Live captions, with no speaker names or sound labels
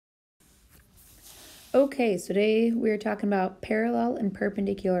Okay, so today we're talking about parallel and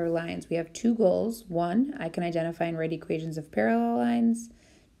perpendicular lines. We have two goals. One, I can identify and write equations of parallel lines.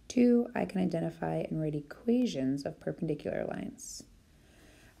 Two, I can identify and write equations of perpendicular lines.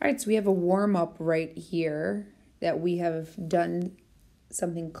 All right, so we have a warm-up right here that we have done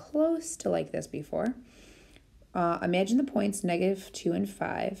something close to like this before. Imagine the points -2 and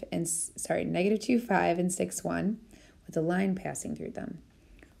 5, and -2, 5, and 6, 1, with a line passing through them.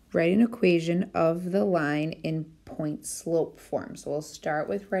 Write an equation of the line in point-slope form. So we'll start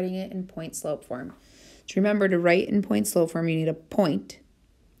with writing it in point-slope form. To remember, to write in point-slope form, you need a point.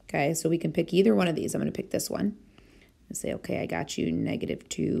 Okay, so we can pick either one of these. I'm going to pick this one and say, okay, I got you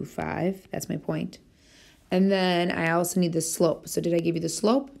 -2, 5. That's my point. And then I also need the slope. So did I give you the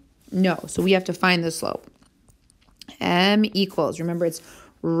slope? No, so we have to find the slope. M equals, remember it's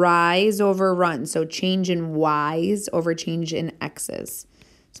rise over run. So change in y's over change in x's.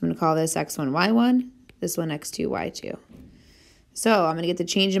 So I'm going to call this x1, y1, this one x2, y2. So I'm going to get the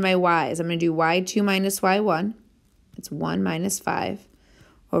change in my y's. I'm going to do y2 minus y1. It's 1 minus 5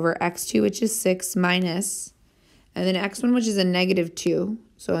 over x2, which is 6, minus, and then x1, which is a -2.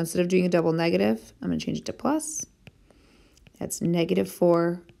 So instead of doing a double negative, I'm going to change it to plus. That's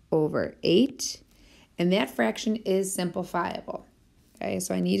 -4 over 8. And that fraction is simplifiable. Okay,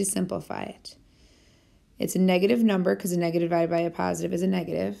 so I need to simplify it. It's a negative number because a negative divided by a positive is a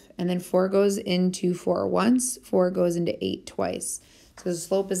negative. And then 4 goes into 4 once, 4 goes into 8 twice. So the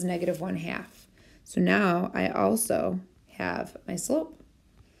slope is -1/2. So now I also have my slope.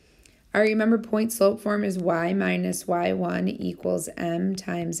 All right, remember point slope form is y minus y1 equals m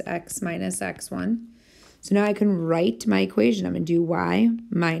times x minus x1. So now I can write my equation. I'm going to do y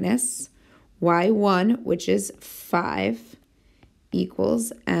minus y1, which is 5,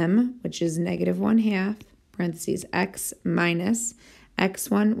 equals m, which is -1/2, parentheses x minus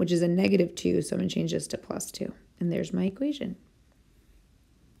x1, which is a -2, so I'm going to change this to +2. And there's my equation.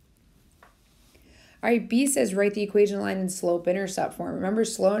 All right, B says write the equation line in slope-intercept form. Remember,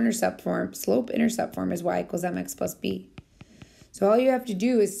 slope-intercept form is y equals mx plus b. So all you have to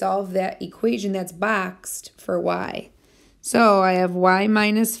do is solve that equation that's boxed for y. So I have y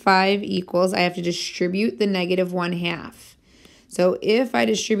minus 5 equals, I have to distribute the -1/2. So if I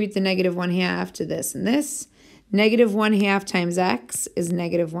distribute the -1/2 to this and this, -1/2 times x is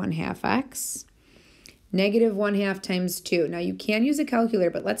 -1/2 x. -1/2 times 2. Now you can use a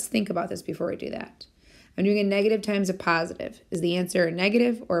calculator, but let's think about this before we do that. I'm doing a negative times a positive. Is the answer a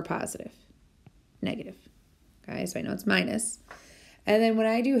negative or a positive? Negative. Okay, so I know it's minus. And then when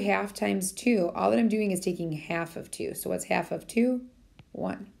I do half times 2, all that I'm doing is taking half of 2. So what's half of 2?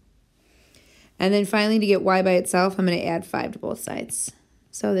 1. And then finally, to get y by itself, I'm going to add 5 to both sides.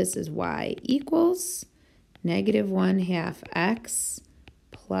 So this is y equals -1/2 x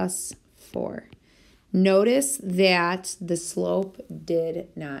plus 4. Notice that the slope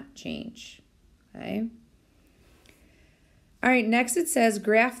did not change. Okay. All right, next it says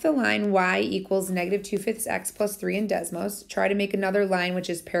graph the line y equals -2/5 x plus 3 in Desmos. Try to make another line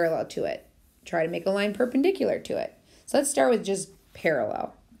which is parallel to it. Try to make a line perpendicular to it. So let's start with just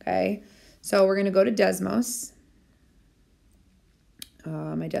parallel, okay? So we're going to go to Desmos.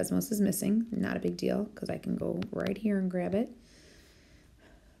 My Desmos is missing. Not a big deal because I can go right here and grab it.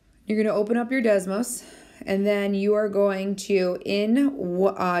 You're going to open up your Desmos, and then you are going to, in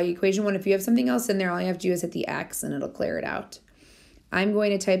equation 1, if you have something else in there, all you have to do is hit the X and it'll clear it out. I'm going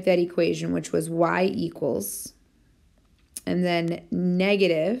to type that equation, which was y equals, and then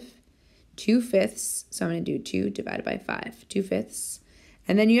 -2/5. So I'm going to do 2 divided by 5, 2/5.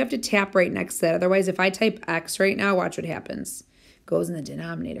 And then you have to tap right next to that. Otherwise, if I type X right now, watch what happens. It goes in the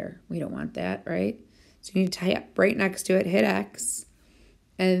denominator. We don't want that, right? So you need to tap right next to it, hit X,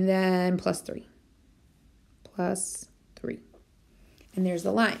 and then +3. +3. And there's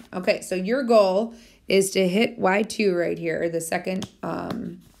the line. Okay, so your goal is to hit y2 right here, the second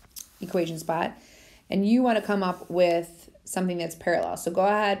equation spot, and you want to come up with something that's parallel. So go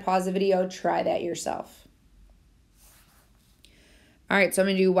ahead, pause the video, try that yourself. All right, so I'm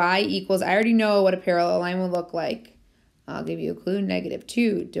going to do y equals, I already know what a parallel line will look like. I'll give you a clue,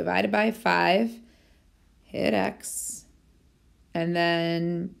 -2 divided by 5, hit X, and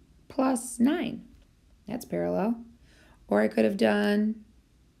then +9. That's parallel. Or I could have done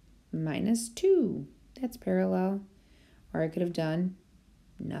 -2. That's parallel. Or I could have done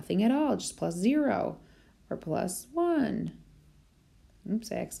nothing at all, just +0 or +1.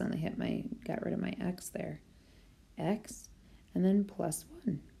 Oops, I accidentally got rid of my X there. X and then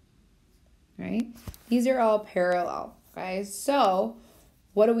 +1. Right? These are all parallel. Okay, so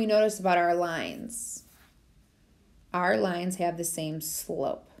what do we notice about our lines? Our lines have the same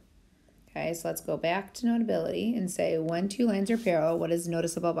slope. Okay, so let's go back to Notability and say when two lines are parallel, what is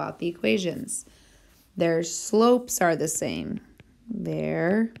noticeable about the equations? Their slopes are the same.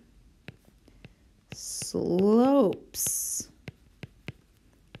 Their slopes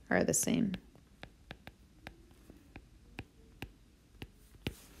are the same.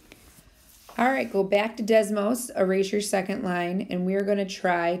 All right, go back to Desmos, erase your second line, and we're going to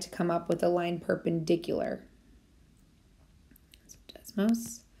try to come up with a line perpendicular. So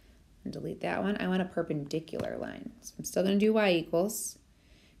Desmos, and delete that one. I want a perpendicular line. So I'm still going to do y equals.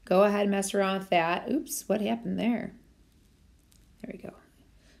 Go ahead and mess around with that. Oops, what happened there? There we go.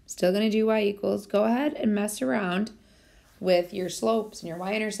 Still going to do y equals. Go ahead and mess around with your slopes and your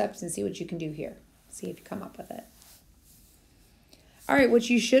y-intercepts and see what you can do here. See if you come up with it. All right, what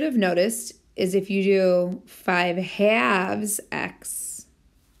you should have noticed is if you do 5/2 x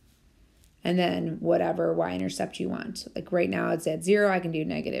and then whatever y-intercept you want. Like right now it's at 0. I can do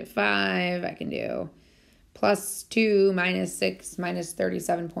 -5. I can do +2, -6,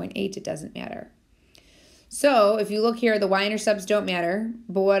 -37.8. It doesn't matter. So if you look here, the y-intercepts don't matter,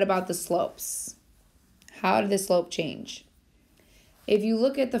 but what about the slopes? How did the slope change? If you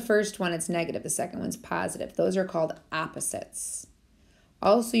look at the first one, it's negative. The second one's positive. Those are called opposites.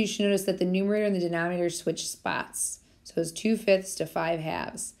 Also, you should notice that the numerator and the denominator switch spots. So it's 2/5 to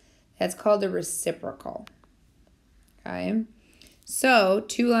 5/2. That's called a reciprocal. Okay? So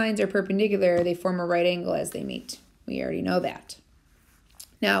two lines are perpendicular. They form a right angle as they meet. We already know that.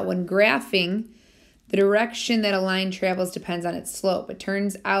 Now, when graphing, the direction that a line travels depends on its slope. It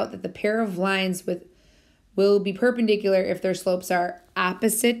turns out that the pair of lines will be perpendicular if their slopes are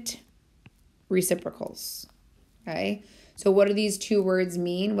opposite reciprocals. Okay? So what do these two words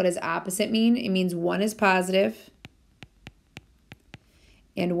mean? What does opposite mean? It means one is positive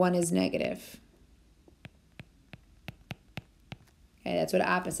and one is negative. Okay, that's what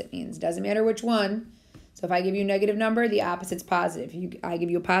opposite means. Doesn't matter which one. So if I give you a negative number, the opposite's positive. I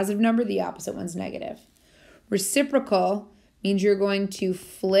give you a positive number, the opposite one's negative. Reciprocal means you're going to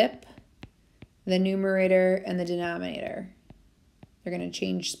flip the numerator and the denominator. They're going to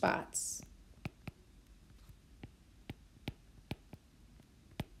change spots.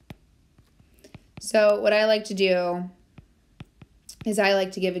 So what I like to do is I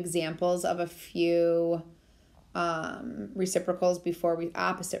like to give examples of a few opposite reciprocals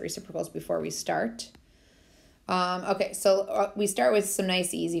before we start. Okay, so we start with some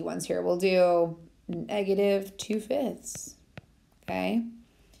nice easy ones here. We'll do -2/5. Okay,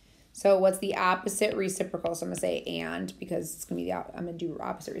 so what's the opposite reciprocal? So I'm gonna say and because it's gonna be I'm gonna do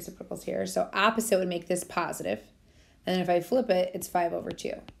opposite reciprocals here. So opposite would make this positive, and then if I flip it, it's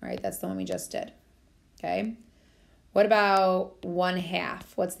 5/2. All right, that's the one we just did. Okay, what about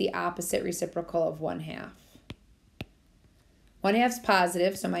 1/2? What's the opposite reciprocal of 1/2? 1/2's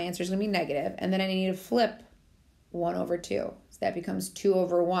positive, so my answer is going to be negative. And then I need to flip 1/2. So that becomes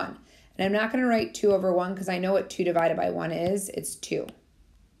 2/1. And I'm not going to write 2/1 because I know what 2 divided by 1 is. It's 2.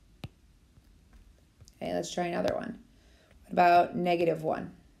 Okay, let's try another one. What about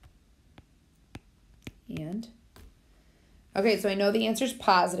 -1? And, okay, so I know the answer is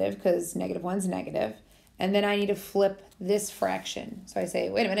positive because -1's negative. And then I need to flip this fraction. So I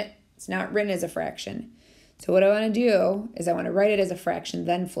say, wait a minute, it's not written as a fraction. So what I want to do is I want to write it as a fraction,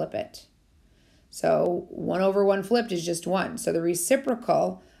 then flip it. So 1/1 flipped is just 1. So the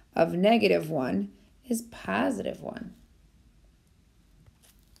reciprocal of -1 is +1.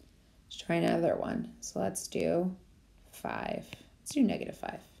 Let's try another one. So let's do 5. Let's do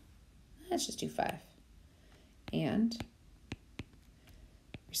 -5. Let's just do 5. And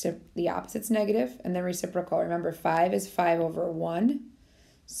the opposite's negative, and then reciprocal. Remember, 5 is 5/1.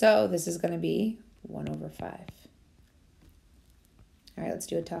 So this is going to be 1/5. All right, let's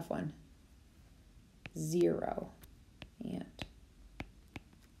do a tough one. 0 and.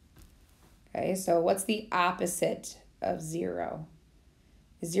 Okay, so what's the opposite of 0?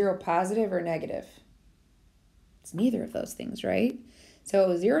 Is 0 positive or negative? It's neither of those things, right?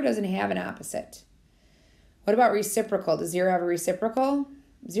 So 0 doesn't have an opposite. What about reciprocal? Does 0 have a reciprocal?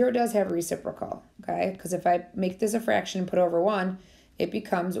 0 does have a reciprocal, okay? Because if I make this a fraction and put over 1, it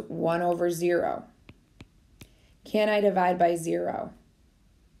becomes 1/0. Can I divide by 0?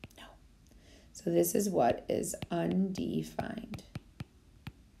 No. So this is what is undefined.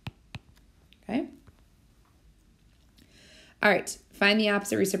 Okay? All right, find the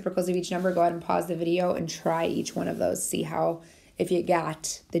opposite reciprocals of each number. Go ahead and pause the video and try each one of those. See if you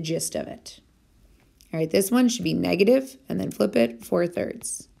got the gist of it. All right, this one should be negative and then flip it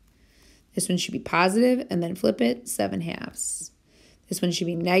 4/3. This one should be positive and then flip it 7/2. This one should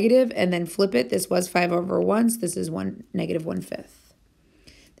be negative and then flip it. This was 5/1, so this is -1/5.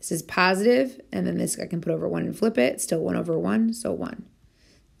 This is positive, and then this I can put over 1 and flip it. It's still 1 over 1, so 1.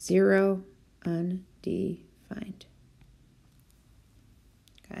 0, undefined.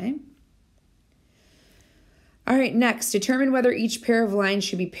 Okay. All right, next, determine whether each pair of lines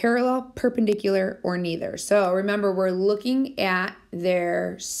should be parallel, perpendicular, or neither. So remember, we're looking at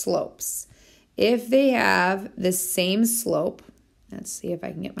their slopes. If they have the same slope, let's see if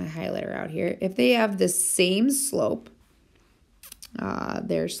I can get my highlighter out here. If they have the same slope,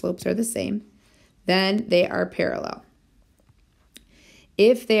 their slopes are the same, then they are parallel.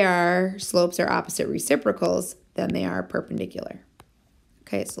 If their slopes are opposite reciprocals, then they are perpendicular.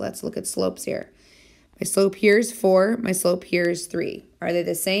 Okay, so let's look at slopes here. My slope here is 4. My slope here is 3. Are they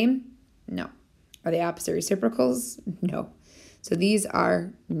the same? No. Are they opposite reciprocals? No. So these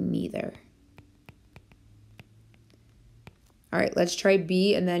are neither. All right, let's try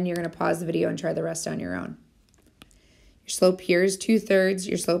B, and then you're going to pause the video and try the rest on your own. Your slope here is 2/3.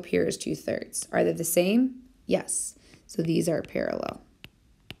 Your slope here is 2/3. Are they the same? Yes. So these are parallel.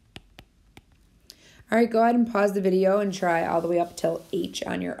 All right, go ahead and pause the video and try all the way up till H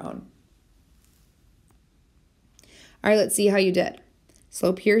on your own. All right, let's see how you did.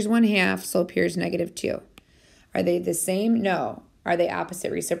 Slope here is 1/2. Slope here is -2. Are they the same? No. Are they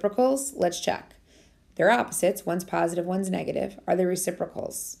opposite reciprocals? Let's check. They're opposites. One's positive, one's negative. Are they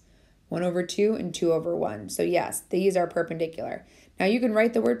reciprocals? 1 over 2 and 2 over 1. So yes, these are perpendicular. Now you can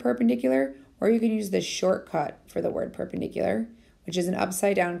write the word perpendicular, or you can use the shortcut for the word perpendicular, which is an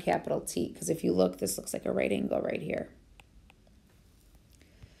upside down capital T, because if you look, this looks like a right angle right here.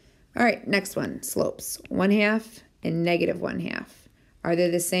 All right, next one, slopes. 1/2 and -1/2. Are they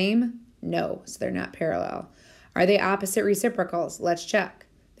the same? No, so they're not parallel. Are they opposite reciprocals? Let's check.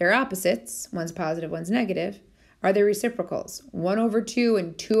 They're opposites. One's positive, one's negative. Are they reciprocals? 1 over 2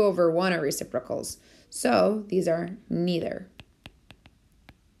 and 2 over 1 are reciprocals. So these are neither.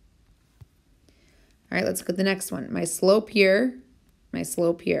 All right, let's look at the next one. My slope here, my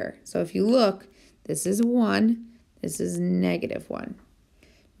slope here. So if you look, this is 1, this is -1.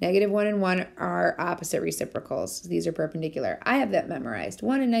 -1 and 1 are opposite reciprocals. These are perpendicular. I have that memorized.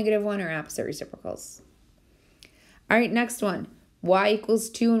 1 and -1 are opposite reciprocals. All right, next one. Y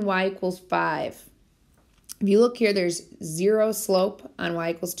equals 2 and y equals 5. If you look here, there's 0 slope on y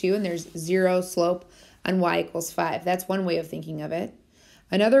equals 2 and there's 0 slope on y equals 5. That's one way of thinking of it.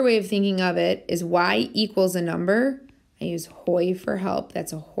 Another way of thinking of it is y equals a number. I use HOI for help.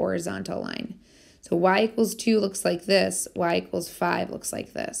 That's a horizontal line. So y equals 2 looks like this. Y equals 5 looks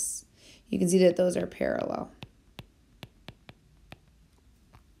like this. You can see that those are parallel.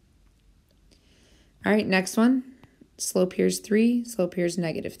 All right, next one. Slope here is 3. Slope here is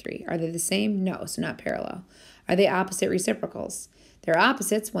 -3. Are they the same? No, so not parallel. Are they opposite reciprocals? They're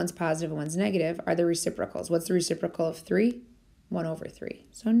opposites. One's positive and one's negative. Are they reciprocals? What's the reciprocal of 3? 1 over 3.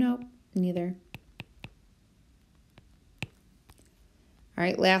 So no, neither. All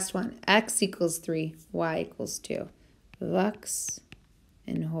right, last one. X equals 3, y equals 2. Lux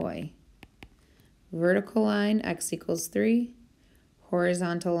and HOI. Vertical line, x equals 3.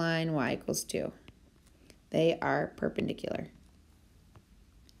 Horizontal line, y equals 2. They are perpendicular.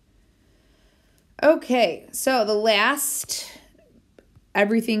 Okay, so the last,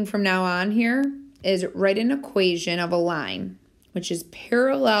 everything from now on here is write an equation of a line which is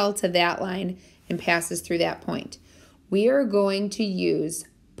parallel to that line and passes through that point. We are going to use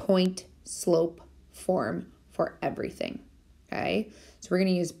point slope form for everything, okay? So we're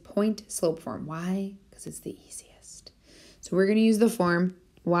going to use point slope form. Why? Because it's the easiest. So we're going to use the form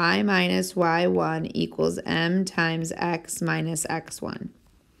y minus y1 equals m times x minus x1.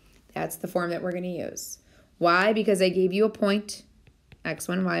 That's the form that we're going to use. Why? Because I gave you a point,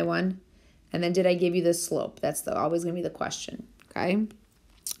 x1, y1, and then did I give you the slope? That's always going to be the question, okay?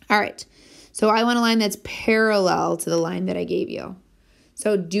 All right, so I want a line that's parallel to the line that I gave you.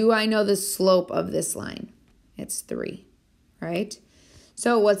 So do I know the slope of this line? It's 3, right?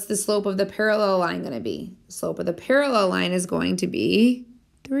 So what's the slope of the parallel line going to be? The slope of the parallel line is going to be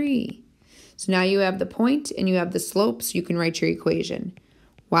 3. So now you have the point and you have the slope, so you can write your equation.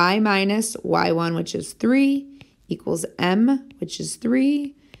 Y minus y1, which is 3, equals m, which is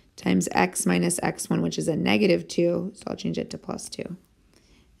 3, times x minus x1, which is a -2. So I'll change it to +2.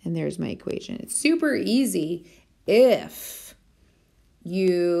 And there's my equation. It's super easy if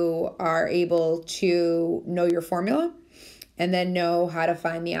you are able to know your formula and then know how to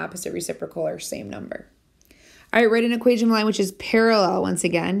find the opposite reciprocal or same number. All right, write an equation line which is parallel, once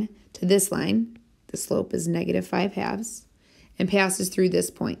again, to this line. The slope is -5/2 and passes through this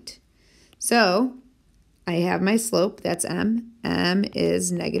point. So I have my slope, that's m. m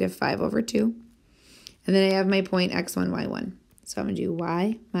is -5/2. And then I have my point x1, y1. So I'm going to do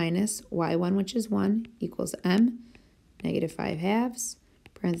y minus y1, which is 1, equals m, negative 5 halves,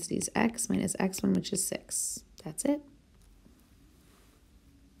 parentheses x minus x1, which is 6. That's it.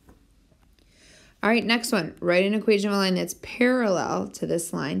 All right, next one. Write an equation of a line that's parallel to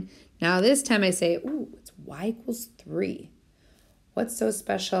this line. Now this time I say, ooh, it's y equals 3. What's so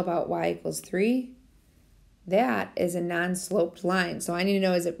special about y equals 3? That is a non-sloped line. So I need to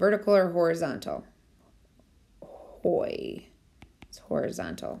know, is it vertical or horizontal? It's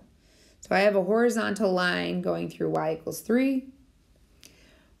horizontal. So I have a horizontal line going through y equals 3.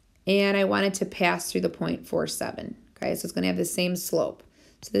 And I want it to pass through the point 4, 7. Okay, so it's going to have the same slope.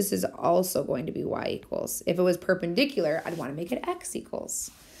 So this is also going to be y equals. If it was perpendicular, I'd want to make it x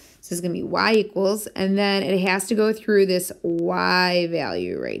equals. So this is going to be y equals, and then it has to go through this y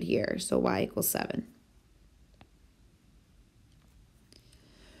value right here. So y equals 7.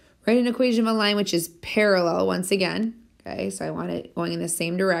 Write an equation of a line which is parallel once again. Okay, so I want it going in the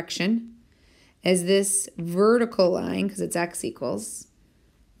same direction as this vertical line, because it's x equals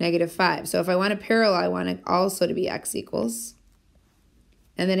negative 5. So if I want a parallel, I want it also to be x equals.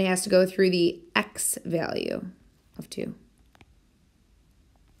 And then it has to go through the x value of 2.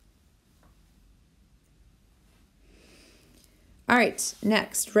 All right,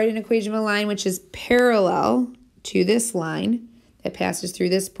 next, write an equation of a line which is parallel to this line that passes through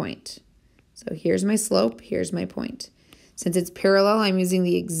this point. So here's my slope, here's my point. Since it's parallel, I'm using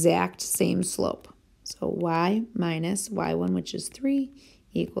the exact same slope. So y minus y1, which is 3,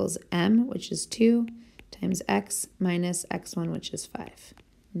 equals m, which is 2, times x minus x1, which is 5.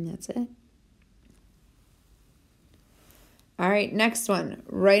 And that's it. All right, next one.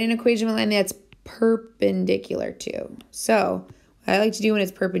 Write an equation of a line that's perpendicular to. So what I like to do when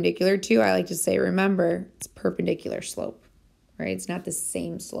it's perpendicular to, I like to say, remember, it's perpendicular slope, right? It's not the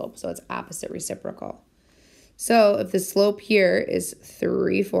same slope, so it's opposite reciprocal. So if the slope here is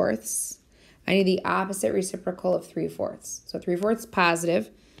 3/4, I need the opposite reciprocal of 3/4. So 3/4 positive,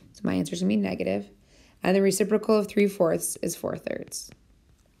 so my answer is going to be negative. And the reciprocal of 3/4 is 4/3.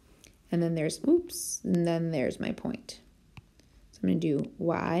 And then there's, and then there's my point. So I'm going to do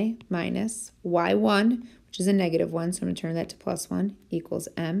y minus y1, which is a negative 1, so I'm going to turn that to plus 1, equals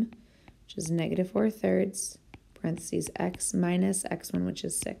m, which is negative 4/3, parentheses x minus x1, which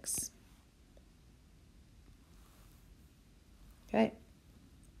is 6. Okay.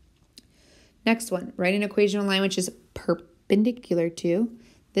 Next one, write an equation of a line which is perpendicular to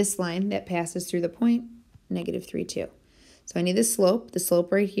this line that passes through the point, negative 3, 2. So I need the slope. The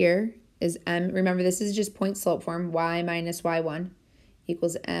slope right here is m. Remember, this is just point slope form, y minus y1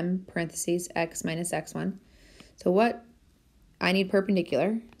 equals m, parentheses, x minus x1. So what? I need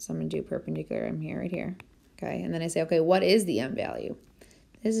perpendicular. So I'm going to do perpendicular. I'm here, right here. Okay, and then I say, okay, what is the m value?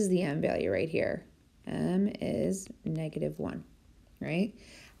 This is the m value right here. M is negative 1, right?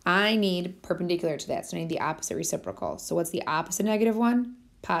 I need perpendicular to that, so I need the opposite reciprocal. So what's the opposite negative 1?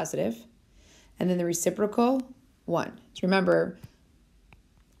 Positive. And then the reciprocal, 1. So remember,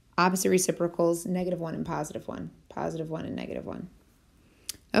 opposite reciprocals, negative 1 and positive 1. Positive 1 and negative 1.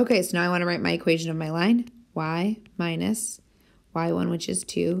 Okay, so now I want to write my equation of my line. Y minus y1, which is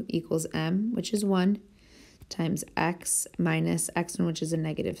 2, equals m, which is 1, times x minus x1, which is a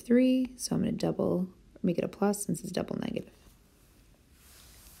negative 3. So I'm going to make it a plus since it's double negative.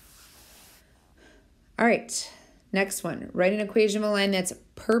 All right, next one. Write an equation of a line that's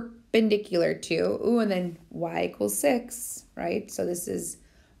perpendicular to, and then y equals 6, right? So this is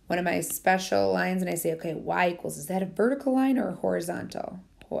one of my special lines, and I say, okay, y equals, is that a vertical line or a horizontal?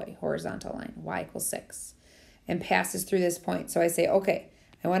 Horizontal line, y equals 6, and passes through this point. So I say, okay,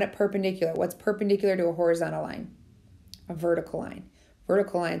 I want it perpendicular. What's perpendicular to a horizontal line? A vertical line.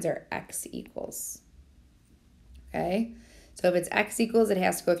 Vertical lines are x equals, okay? So if it's x equals, it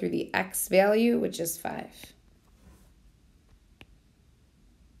has to go through the x value, which is 5.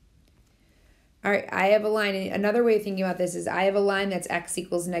 All right, I have a line. Another way of thinking about this is I have a line that's x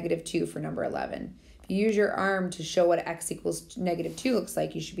equals negative 2 for number 11. If you use your arm to show what x equals negative 2 looks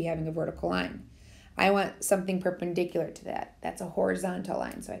like, you should be having a vertical line. I want something perpendicular to that. That's a horizontal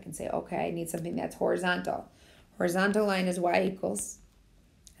line. So I can say, okay, I need something that's horizontal. Horizontal line is y equals,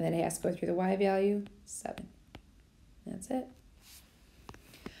 and then it has to go through the y value, 7. That's it.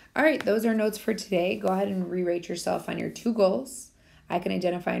 All right, those are notes for today. Go ahead and re-rate yourself on your 2 goals. I can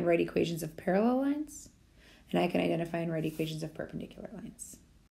identify and write equations of parallel lines, and I can identify and write equations of perpendicular lines.